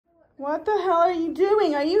What the hell are you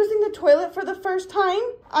doing? Are you using the toilet for the first time?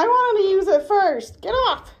 I wanted to use it first. Get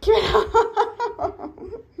off. Get off.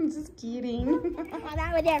 I'm just kidding.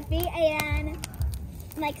 That with your feet, Aiden.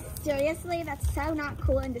 Like, seriously, that's so not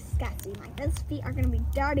cool and disgusting. Like, those feet are going to be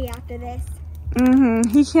dirty after this.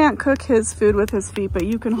 He can't cook his food with his feet, but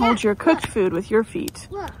you can hold your cooked food with your feet.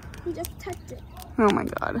 Look, he just touched it. Oh my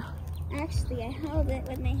God. Actually, I held it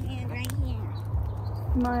with my hand right here.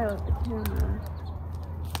 Smile at the camera.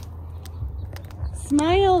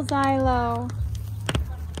 Smile, Xylo.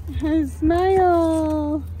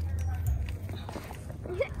 Smile.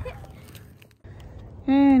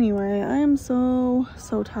 Anyway, I am so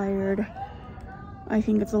tired. I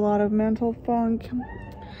think it's a lot of mental funk.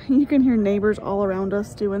 You can hear neighbors all around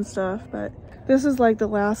us doing stuff, but this is like the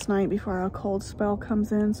last night before our cold spell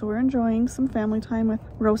comes in, so we're enjoying some family time with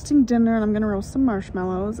roasting dinner, and I'm gonna roast some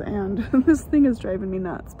marshmallows, and this thing is driving me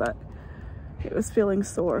nuts, but it was feeling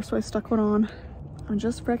sore, so I stuck one on. I'm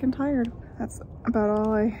just freaking tired. That's about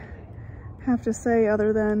all I have to say,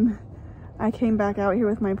 other than I came back out here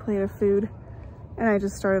with my plate of food and I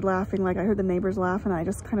just started laughing. Like, I heard the neighbors laugh and I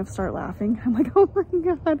just kind of start laughing. I'm like, oh my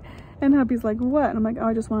God. And hubby's like, what? And I'm like, oh,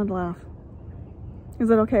 I just wanted to laugh. Is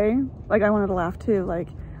it okay? Like, I wanted to laugh too. Like,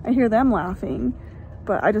 I hear them laughing,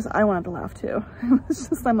 but I wanted to laugh too. It's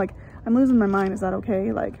just, I'm like, I'm losing my mind. Is that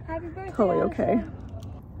okay? Like, Happy birthday, totally okay.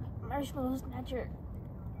 Marshmallow snatcher.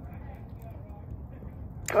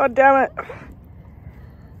 God damn it.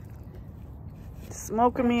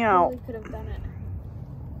 Smoking me out. We could have done it.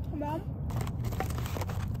 Mom?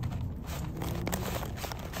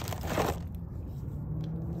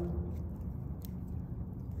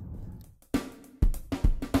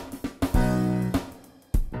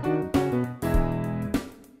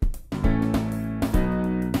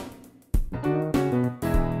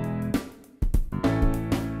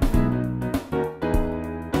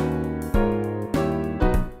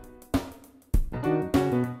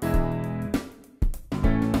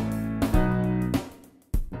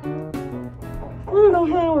 I don't know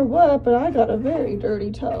how or what, but I got a very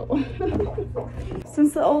dirty toe.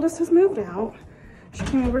 Since the oldest has moved out, she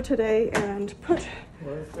came over today and put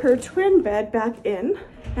her twin bed back in,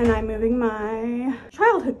 and I'm moving my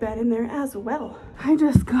childhood bed in there as well. I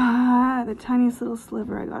just got the tiniest little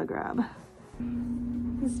sliver I gotta grab.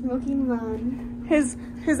 The smoking man. His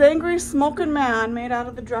angry smoking man made out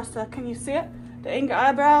of the dresser. Can you see it? The angry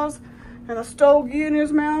eyebrows and the stogie in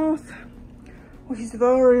his mouth. Oh, he's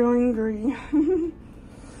very angry.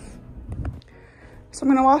 So I'm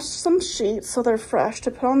gonna wash some sheets so they're fresh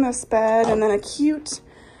to put on this bed, and then a cute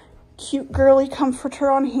girly comforter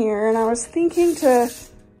on here. And I was thinking that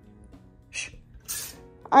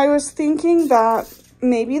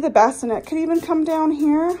maybe the bassinet could even come down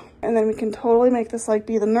here, and then we can totally make this like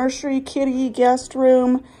be the nursery, kitty, guest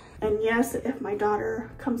room. And yes, if my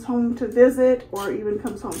daughter comes home to visit or even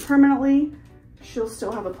comes home permanently, she'll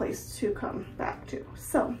still have a place to come back to.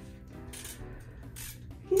 So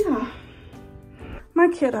yeah. My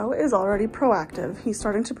kiddo is already proactive. He's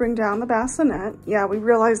starting to bring down the bassinet. Yeah, we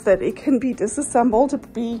realized that it can be disassembled to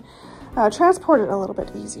be transported a little bit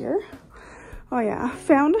easier. Oh yeah,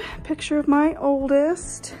 found a picture of my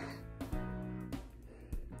oldest.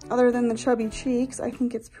 Other than the chubby cheeks, I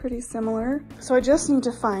think it's pretty similar. So I just need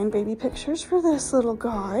to find baby pictures for this little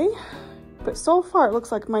guy. But so far it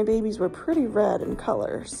looks like my babies were pretty red in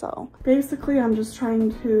color. So basically I'm just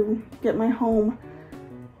trying to get my home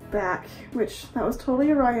back, which that was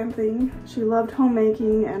totally a Ryan thing. She loved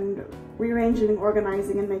homemaking and rearranging and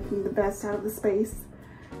organizing and making the best out of the space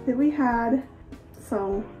that we had.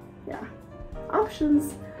 So yeah,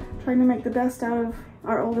 options. Trying to make the best out of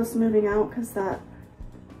our oldest moving out, because that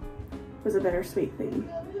was a bittersweet thing.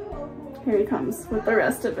 Here he comes with the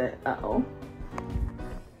rest of it. Uh-oh.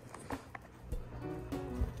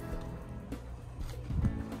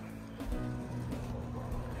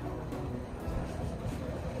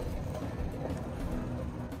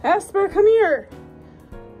 Asper, come here.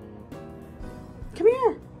 Come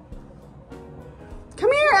here.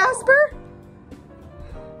 Come here, Asper.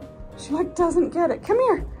 She like doesn't get it. Come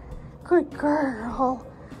here. Good girl.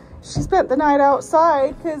 She spent the night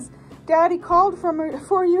outside because Daddy called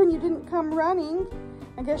for you and you didn't come running.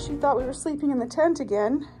 I guess she thought we were sleeping in the tent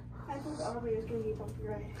again. I think Aubrey was going to be bumpy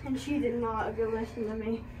right. And she did not go listen to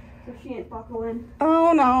me. So she ain't buckling.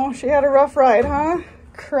 Oh no, she had a rough ride, huh?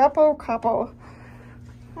 Crapo capo.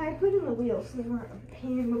 I put in the wheels so they weren't a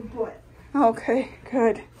pain in the butt. Okay,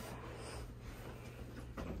 good.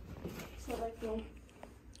 So like the...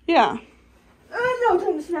 Yeah. No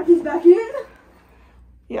time to snap these back in.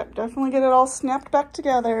 Yep, definitely get it all snapped back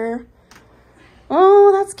together.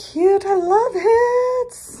 Oh, that's cute. I love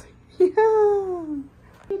it.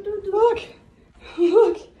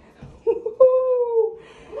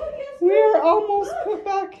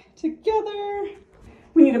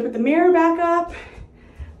 need to put the mirror back up.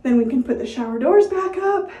 Then we can put the shower doors back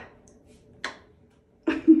up.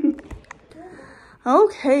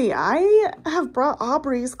 Okay, I have brought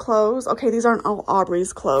Aubrey's clothes. Okay, these aren't all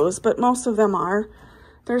Aubrey's clothes, but most of them are.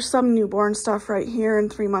 There's some newborn stuff right here and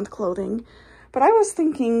 3-month clothing. But I was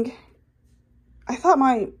thinking, I thought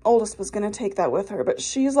my oldest was going to take that with her, but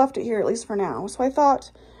she's left it here at least for now. So I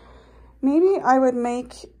thought maybe I would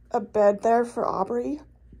make a bed there for Aubrey.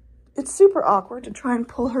 It's super awkward to try and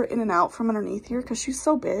pull her in and out from underneath here because she's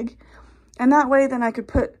so big. And that way then I could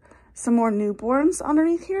put some more newborns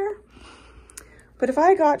underneath here. But if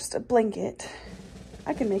I got just a blanket,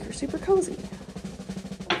 I can make her super cozy.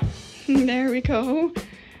 There we go.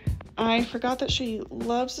 I forgot that she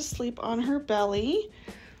loves to sleep on her belly.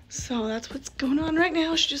 So that's what's going on right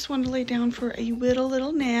now. She just wanted to lay down for a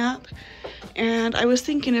little nap. And I was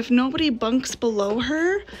thinking if nobody bunks below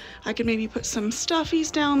her, I could maybe put some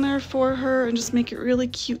stuffies down there for her and just make it really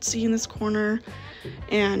cutesy in this corner.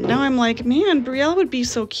 And now I'm like, man, Brielle would be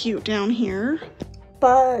so cute down here.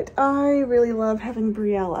 But I really love having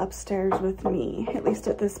Brielle upstairs with me, at least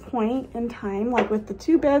at this point in time. Like with the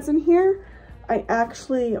 2 beds in here, I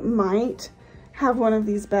actually might have one of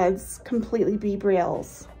these beds completely be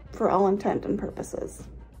Brielle's for all intent and purposes.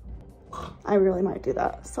 I really might do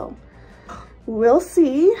that, so we'll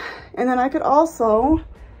see. And then I could also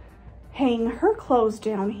hang her clothes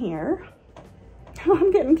down here. I'm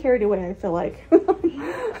getting carried away, I feel like.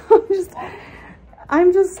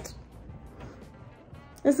 I'm just,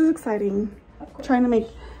 this is exciting. I'm trying to make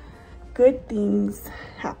good things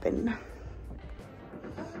happen.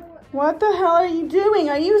 What the hell are you doing?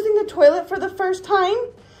 Are you using the toilet for the first time?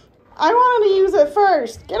 I wanted to use it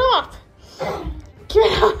first. Get off.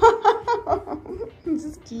 Get off. I'm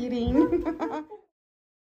just kidding.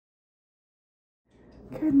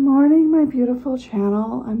 Good morning, my beautiful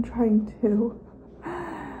channel. I'm trying to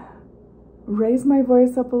raise my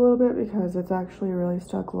voice up a little bit because it's actually really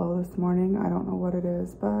stuck low this morning. I don't know what it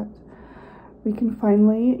is, but we can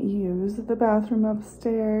finally use the bathroom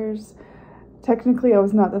upstairs. Technically, I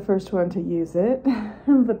was not the first one to use it,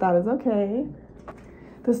 but that is okay.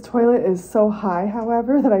 This toilet is so high,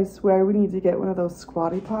 however, that I swear we need to get one of those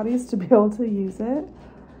squatty potties to be able to use it.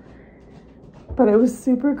 But it was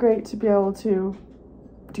super great to be able to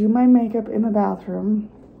do my makeup in the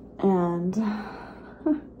bathroom, and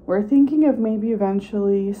we're thinking of maybe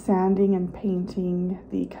eventually sanding and painting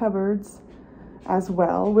the cupboards as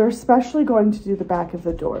well. We're especially going to do the back of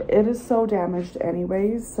the door. It is so damaged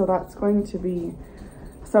anyways, so that's going to be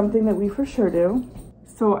something that we for sure do.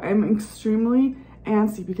 So I'm extremely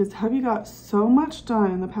antsy because Hubby got so much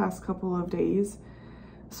done in the past couple of days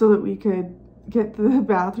so that we could get the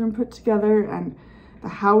bathroom put together and the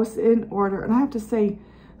house in order. And I have to say,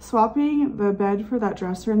 swapping the bed for that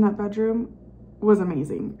dresser in that bedroom was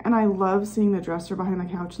amazing. And I love seeing the dresser behind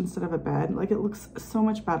the couch instead of a bed. Like, it looks so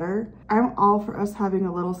much better. I'm all for us having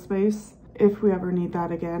a little space if we ever need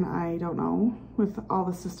that again. I don't know, with all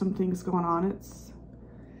the system things going on,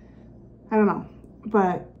 I don't know.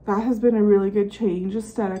 But that has been a really good change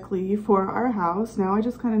aesthetically for our house. Now I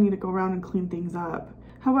just kind of need to go around and clean things up.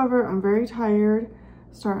 However, I'm very tired,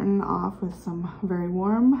 starting off with some very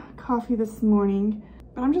warm coffee this morning,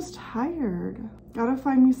 but I'm just tired. Gotta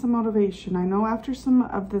find me some motivation. I know after some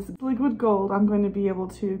of this liquid gold, I'm going to be able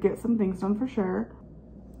to get some things done for sure.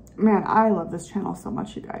 Man, I love this channel so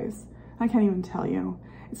much, you guys. I can't even tell you.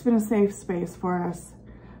 It's been a safe space for us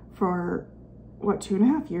for, what,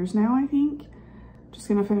 2.5 years now, I think. Just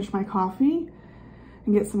gonna finish my coffee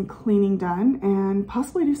and get some cleaning done and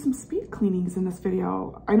possibly do some speed cleanings in this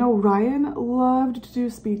video. I know Ryan loved to do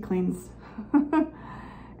speed cleans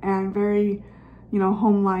and very, you know,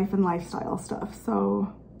 home life and lifestyle stuff.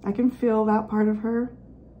 So I can feel that part of her.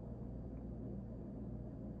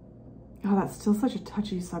 Oh, that's still such a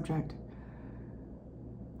touchy subject.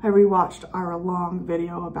 I rewatched our long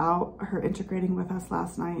video about her integrating with us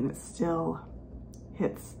last night and it still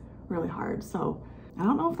hits really hard. So I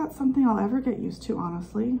don't know if that's something I'll ever get used to,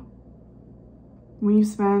 honestly. When you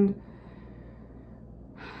spend,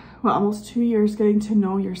 well, almost 2 years getting to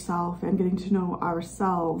know yourself and getting to know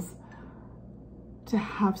ourselves, to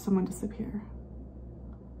have someone disappear.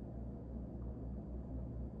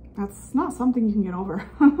 That's not something you can get over.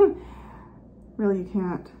 Really, you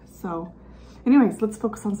can't. So anyways, let's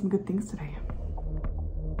focus on some good things today.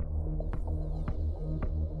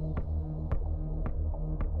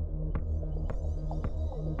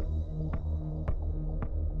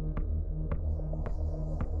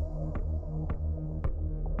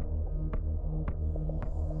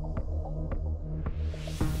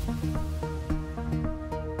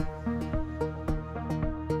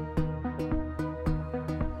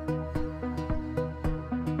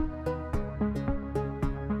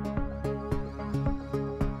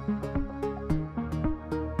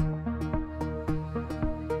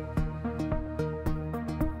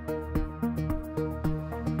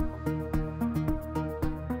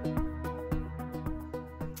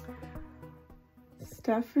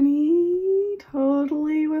 Stephanie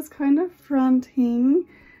totally was kind of fronting.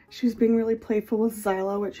 She was being really playful with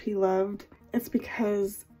Zyla, which he loved. It's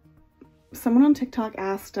because someone on TikTok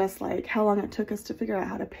asked us like how long it took us to figure out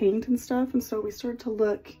how to paint and stuff. And so we started to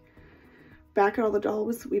look back at all the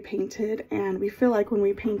dolls we painted, and we feel like when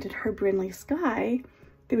we painted her Brindley Sky,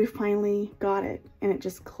 that we finally got it and it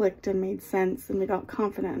just clicked and made sense, and we got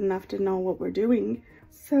confident enough to know what we're doing.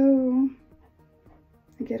 So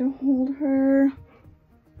I get to hold her.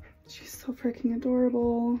 She's so freaking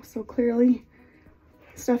adorable. So clearly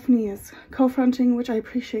Stephanie is co-fronting, which I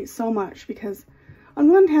appreciate so much, because on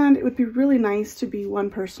one hand, it would be really nice to be one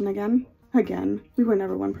person again. Again, we were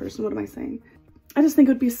never one person. What am I saying? I just think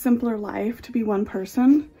it would be a simpler life to be one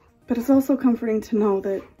person, but it's also comforting to know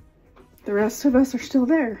that the rest of us are still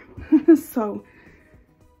there. So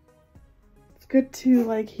it's good to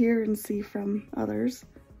like hear and see from others.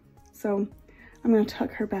 So I'm gonna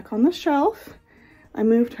tuck her back on the shelf. I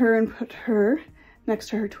moved her and put her next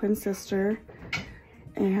to her twin sister,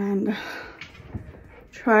 and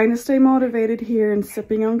trying to stay motivated here and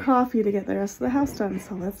sipping on coffee to get the rest of the house done.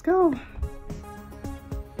 So let's go.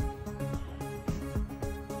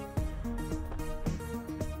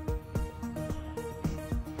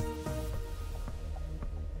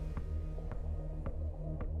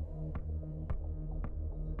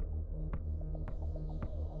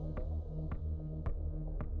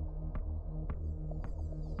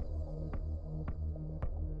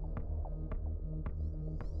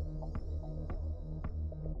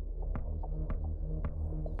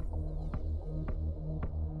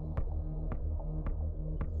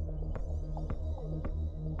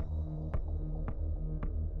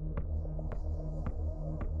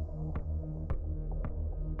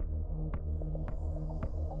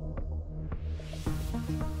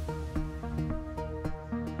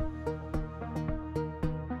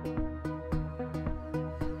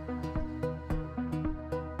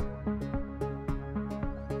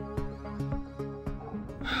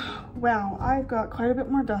 Wow, I've got quite a bit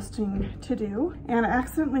more dusting to do, and I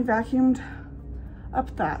accidentally vacuumed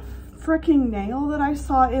up that freaking nail that I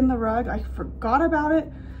saw in the rug. I forgot about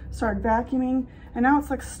it, started vacuuming, and now it's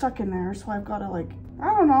like stuck in there. So I've got to like, I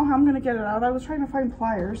don't know how I'm gonna get it out. I was trying to find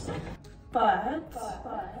pliers, but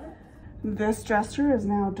this dresser is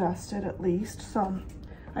now dusted at least. So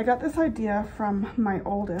I got this idea from my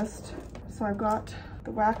oldest. So I've got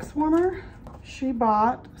the wax warmer. She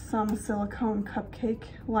bought some silicone cupcake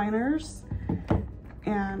liners,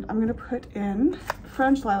 and I'm gonna put in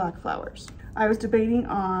French lilac flowers. I was debating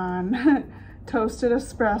on toasted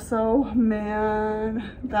espresso.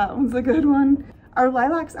 Man, that one's a good one. Our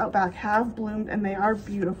lilacs out back have bloomed and they are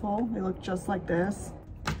beautiful. They look just like this.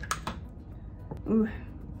 Ooh,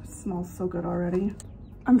 it smells so good already.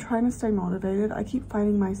 I'm trying to stay motivated. I keep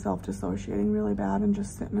finding myself dissociating really bad and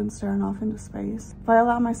just sitting and staring off into space. If I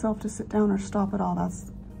allow myself to sit down or stop at all,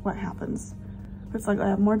 that's what happens. It's like I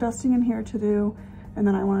have more dusting in here to do, and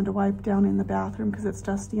then I wanted to wipe down in the bathroom because it's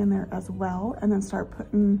dusty in there as well, and then start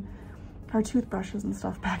putting our toothbrushes and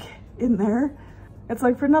stuff back in there. It's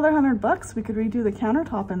like for another $100 we could redo the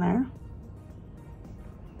countertop in there.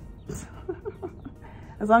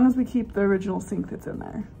 As long as we keep the original sink that's in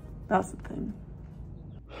there. That's the thing.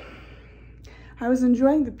 I was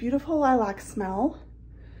enjoying the beautiful lilac smell.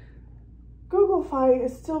 Google Fi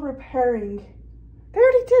is still repairing. They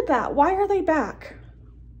already did that. Why are they back?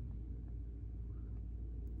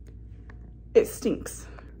 It stinks.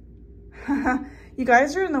 You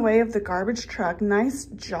guys are in the way of the garbage truck. Nice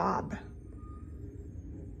job.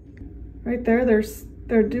 Right there,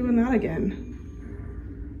 they're doing that again.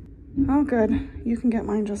 Oh, good. You can get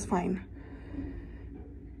mine just fine.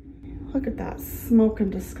 Look at that smoke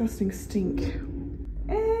and disgusting stink.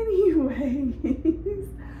 Anyways,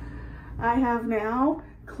 I have now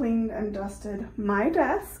cleaned and dusted my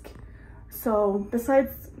desk. So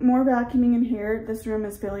besides more vacuuming in here, this room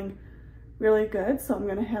is feeling really good. So I'm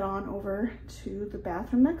gonna head on over to the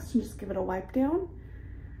bathroom next and just give it a wipe down.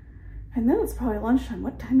 And then it's probably lunchtime.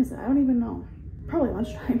 What time is it? I don't even know. Probably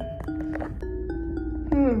lunchtime.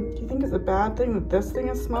 Do you think it's a bad thing that this thing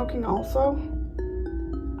is smoking also?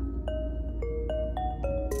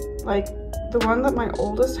 Like, the one that my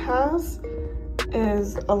oldest has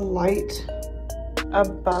is a light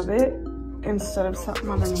above it instead of something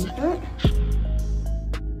underneath it.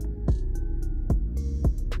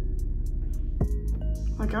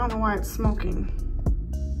 Like, I don't know why it's smoking.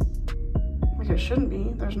 Like, it shouldn't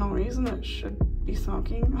be. There's no reason it should be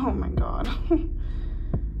smoking. Oh my God.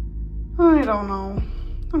 I don't know.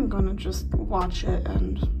 I'm gonna just watch it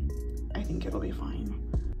and I think it'll be fine.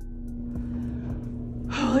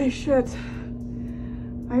 Holy shit.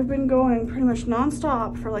 I've been going pretty much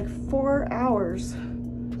nonstop for like 4 hours.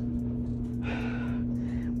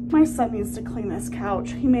 My son needs to clean this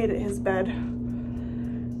couch. He made it his bed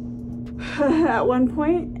at one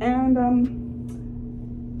point, and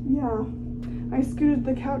yeah, I scooted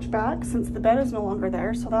the couch back since the bed is no longer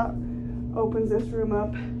there, so that opens this room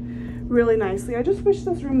up really nicely. I just wish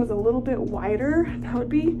this room was a little bit wider. That would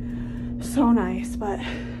be so nice, but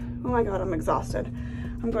oh my god, I'm exhausted.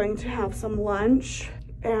 I'm going to have some lunch,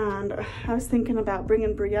 and I was thinking about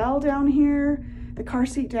bringing Brielle down here, the car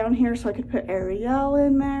seat down here, so I could put Ariel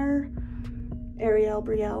in there. Ariel,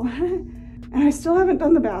 Brielle. And I still haven't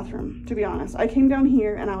done the bathroom, to be honest. I came down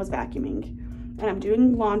here and I was vacuuming, and I'm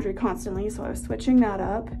doing laundry constantly, so I was switching that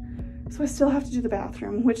up. So I still have to do the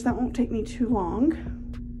bathroom, which that won't take me too long,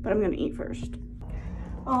 but I'm gonna eat first.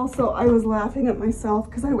 Also, I was laughing at myself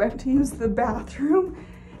because I went to use the bathroom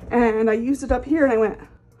and I used it up here and I went,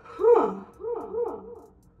 huh.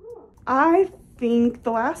 I think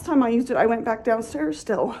the last time I used it, I went back downstairs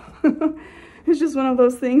still. It's just one of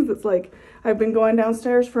those things that's like, I've been going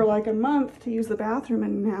downstairs for like a month to use the bathroom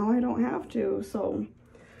and now I don't have to, so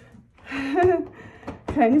kind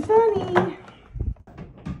of funny.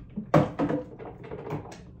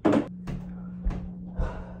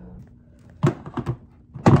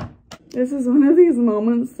 This is one of these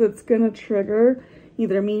moments that's gonna trigger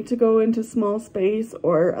either me to go into small space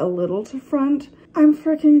or a little to front. I'm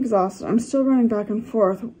freaking exhausted. I'm still running back and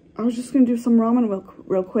forth. I was just gonna do some ramen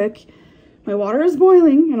real quick. My water is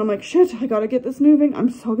boiling and I'm like, shit, I gotta get this moving. I'm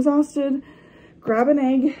so exhausted. Grab an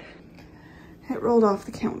egg. It rolled off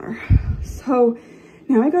the counter. So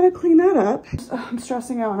now I gotta clean that up. I'm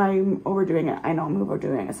stressing out and I'm overdoing it. I know I'm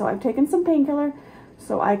overdoing it. So I've taken some painkiller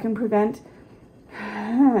so I can prevent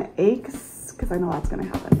aches, because I know that's gonna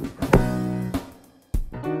happen.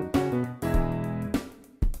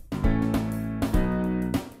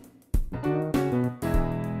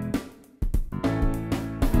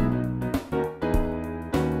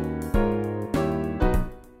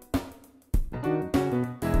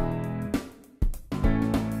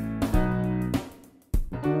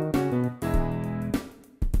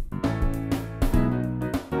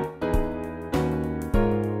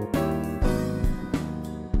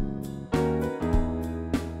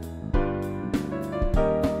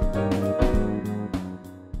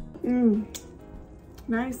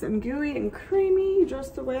 Nice and gooey and creamy,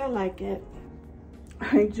 just the way I like it.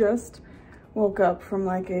 I just woke up from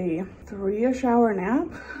like a 3-ish hour nap.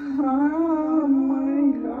 Oh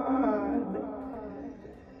my god.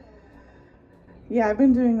 Yeah, I've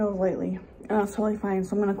been doing those lately. That's totally fine.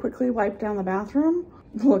 So I'm gonna quickly wipe down the bathroom.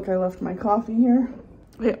 Look, I left my coffee here.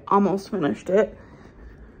 I almost finished it.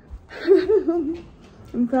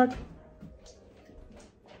 In fact,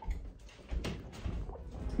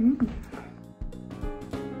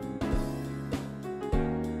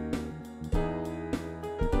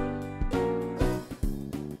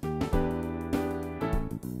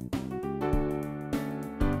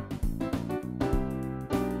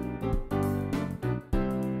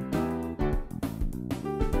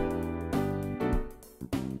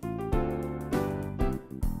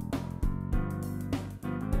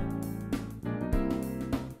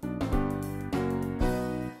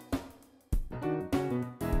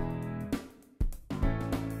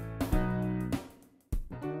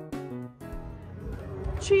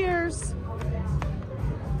 cheers.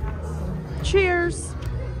 Cheers.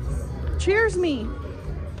 Cheers me.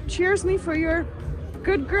 Cheers me for your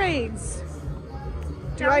good grades.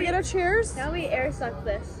 Do I get a cheers? Now we air suck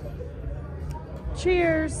this.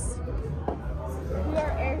 Cheers. We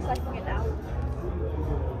are air sucking it now.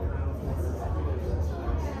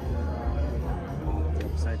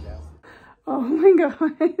 Upside down. Oh my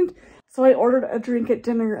god. So I ordered a drink at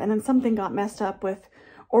dinner and then something got messed up with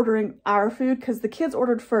ordering our food because the kids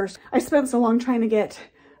ordered first. I spent so long trying to get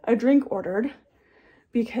a drink ordered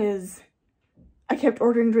because I kept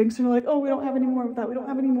ordering drinks and they're like, oh, we don't have any more of that. We don't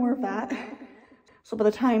have any more of that. So by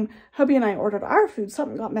the time hubby and I ordered our food,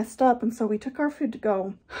 something got messed up. And so we took our food to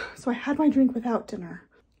go. So I had my drink without dinner.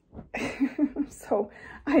 So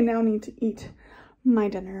I now need to eat my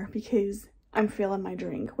dinner because I'm feeling my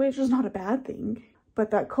drink, which is not a bad thing. But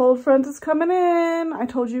that cold front is coming in. I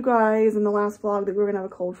told you guys in the last vlog that we were gonna have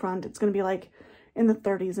a cold front. It's gonna be like in the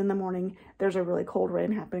 30s in the morning. There's a really cold rain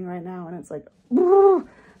happening right now and it's like, so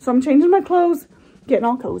I'm changing my clothes, getting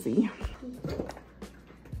all cozy.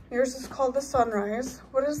 Yours is called the Sunrise.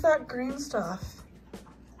 What is that green stuff?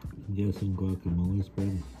 I'm guessing guacamole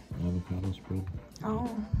spread, avocado spread. Oh.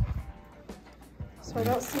 So I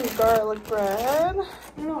don't see garlic bread.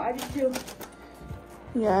 No, I did too.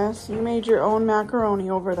 Yes, you made your own macaroni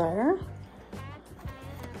over there.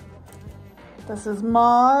 This is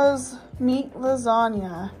Ma's meat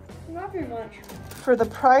lasagna. Not very much. For the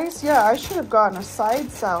price, yeah, I should have gotten a side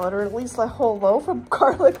salad or at least a whole loaf of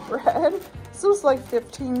garlic bread. This was like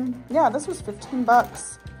 15, yeah, this was 15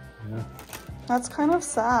 bucks. Yeah. That's kind of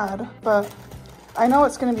sad, but I know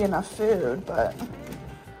it's gonna be enough food, but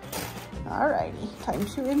alrighty, time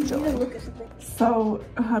to enjoy. So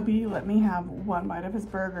hubby let me have one bite of his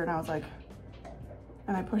burger and I was like,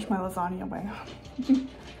 and I pushed my lasagna away.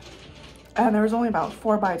 And there was only about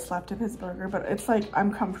 4 bites left of his burger, but it's like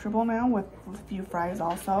I'm comfortable now with a few fries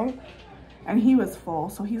also. And he was full,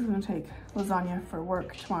 so he's gonna take lasagna for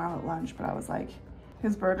work tomorrow at lunch. But I was like,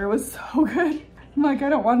 his burger was so good. I'm like, I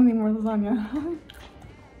don't want any more lasagna.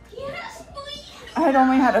 Yes, please. I had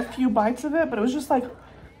only had a few bites of it, but it was just like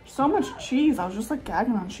so much cheese. I was just like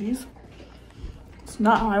gagging on cheese. It's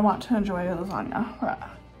not how I want to enjoy a lasagna.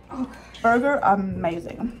 Burger,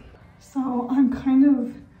 amazing. So I'm kind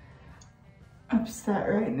of upset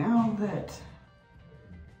right now that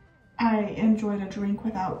I enjoyed a drink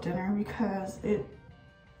without dinner because it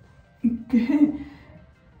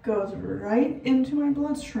goes right into my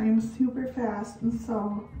bloodstream super fast. And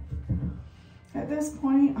so at this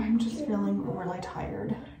point, I'm just feeling really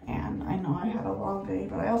tired. And I know I had a long day,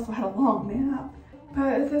 but I also had a long nap.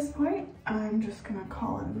 But at this point, I'm just gonna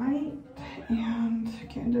call it a night and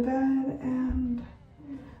get into bed, and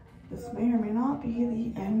this may or may not be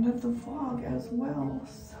the end of the vlog as well.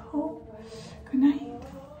 So, good night.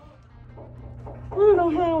 I don't know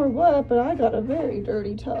how or what, but I got a very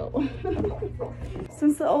dirty toe.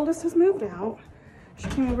 Since the oldest has moved out, she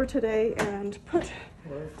came over today and put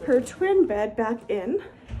her twin bed back in,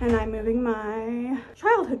 and I'm moving my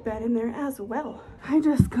childhood bed in there as well. I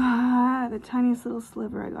just got the tiniest little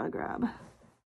sliver I gotta grab.